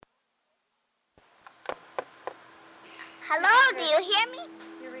Hello, do you hear me?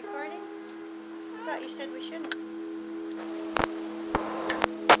 You're recording? I thought you said we shouldn't.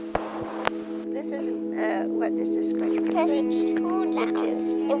 This is, what is this going to Press be? pull down. It is.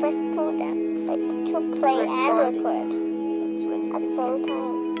 You press pull down, like to play and Recording. record That's when you at the can same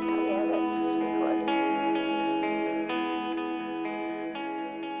time. Yeah, that's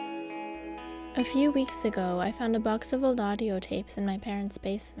recording. A few weeks ago, I found a box of old audio tapes in my parents'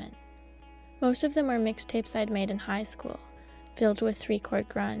 basement. Most of them were mixtapes I'd made in high school, filled with 3-chord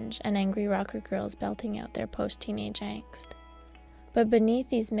grunge and angry rocker girls belting out their post-teenage angst. But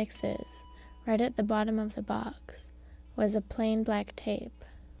beneath these mixes, right at the bottom of the box, was a plain black tape.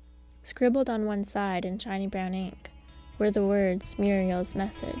 Scribbled on one side in shiny brown ink were the words Muriel's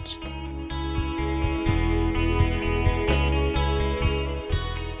message.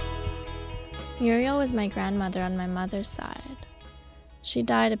 Muriel was my grandmother on my mother's side. She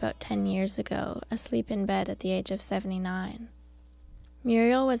died about 10 years ago, asleep in bed at the age of 79.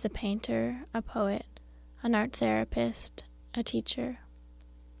 Muriel was a painter, a poet, an art therapist, a teacher.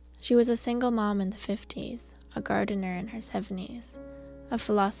 She was a single mom in the 50s, a gardener in her 70s, a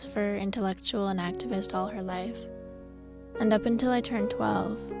philosopher, intellectual, and activist all her life. And up until I turned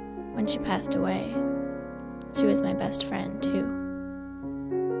 12, when she passed away, she was my best friend too.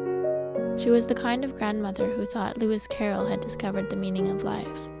 She was the kind of grandmother who thought Lewis Carroll had discovered the meaning of life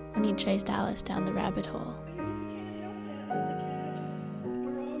when he chased Alice down the rabbit hole.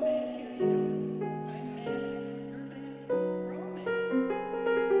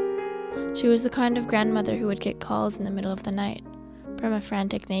 She was the kind of grandmother who would get calls in the middle of the night from a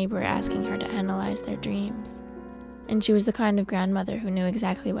frantic neighbor asking her to analyze their dreams. And she was the kind of grandmother who knew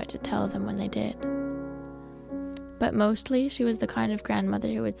exactly what to tell them when they did. But mostly, she was the kind of grandmother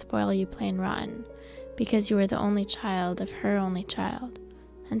who would spoil you plain rotten because you were the only child of her only child,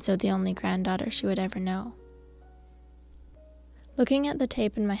 and so the only granddaughter she would ever know. Looking at the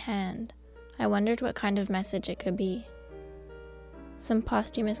tape in my hand, I wondered what kind of message it could be. Some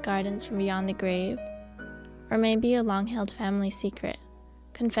posthumous guidance from beyond the grave, or maybe a long-held family secret,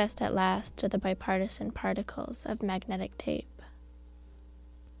 confessed at last to the bipartisan particles of magnetic tape.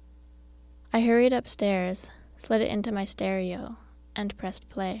 I hurried upstairs, slid it into my stereo, and pressed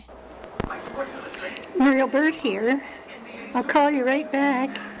play. Muriel Bird here. I'll call you right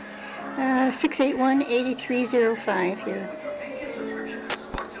back. 681-8305 here.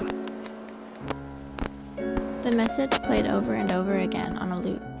 The message played over and over again on a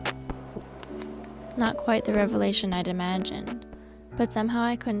loop. Not quite the revelation I'd imagined, but somehow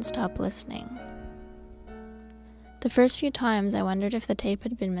I couldn't stop listening. The first few times I wondered if the tape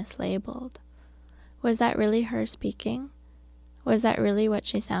had been mislabeled. Was that really her speaking? Was that really what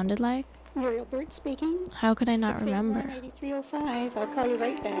she sounded like? Muriel Bird speaking. How could I not remember? 681-8305. I'll call you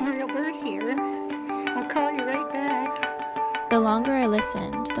right back. Muriel Bird here. I'll call you right back. The longer I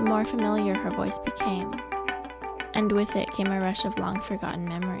listened, the more familiar her voice became, and with it came a rush of long-forgotten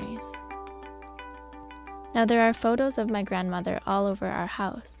memories. Now there are photos of my grandmother all over our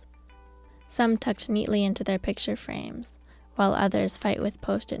house, some tucked neatly into their picture frames, while others fight with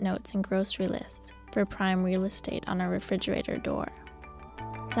post-it notes and grocery lists for prime real estate on a refrigerator door.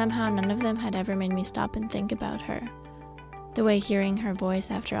 Somehow none of them had ever made me stop and think about her, the way hearing her voice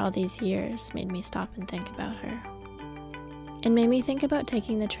after all these years made me stop and think about her. It made me think about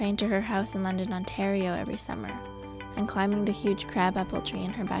taking the train to her house in London, Ontario every summer, and climbing the huge crabapple tree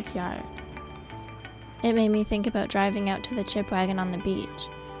in her backyard. It made me think about driving out to the chip wagon on the beach,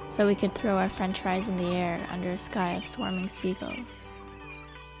 so we could throw our french fries in the air under a sky of swarming seagulls.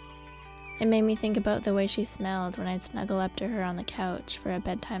 It made me think about the way she smelled when I'd snuggle up to her on the couch for a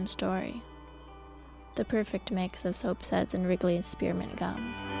bedtime story. The perfect mix of soap suds and Wrigley's spearmint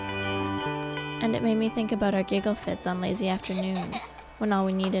gum. And it made me think about our giggle fits on lazy afternoons, when all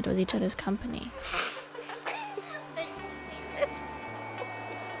we needed was each other's company.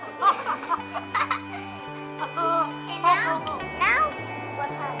 Now we'll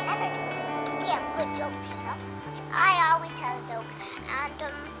tell another joke. We have good jokes, you know. So I always tell jokes, and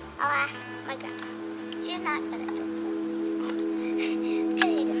I'll ask my grandma. She's not good at jokes, though.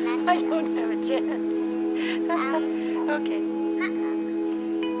 Because she doesn't I don't have a chance. Okay.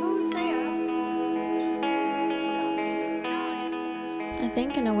 Who's there? I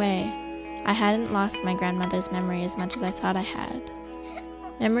think, in a way, I hadn't lost my grandmother's memory as much as I thought I had.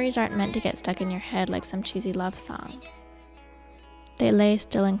 Memories aren't meant to get stuck in your head like some cheesy love song. They lay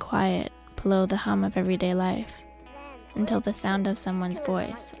still and quiet below the hum of everyday life, until the sound of someone's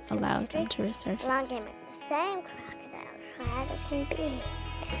voice allows them to resurface. Long game, the same crocodile tried as can be.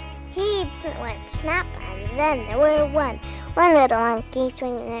 He'd went snap, and then there were one One little monkey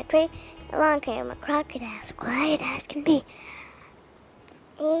swinging a tree. Along came a crocodile, as quiet as can be.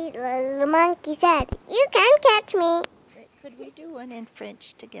 The little monkey said, "You can't catch me." Could we do one in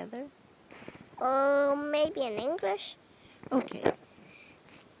French together? Oh, maybe in English. Okay.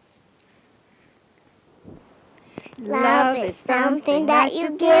 Love is something that you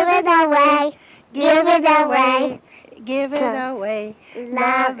give it away. Give it away. Give it away.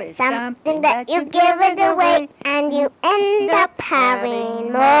 Love is something that you give it away, and you end up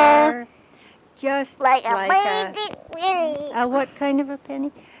having more. Just Like a magic penny. what kind of a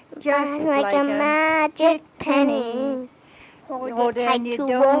penny? Just like a magic penny. Hold it tight, you you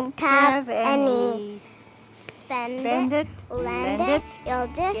don't won't have have any. Spend it, lend it, you'll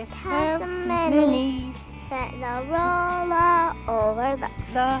just have so many many. that they'll roll all over the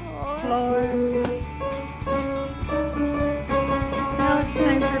floor. Now it's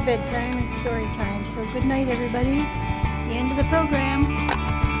time for bedtime and story time. So good night, everybody. The end of the program.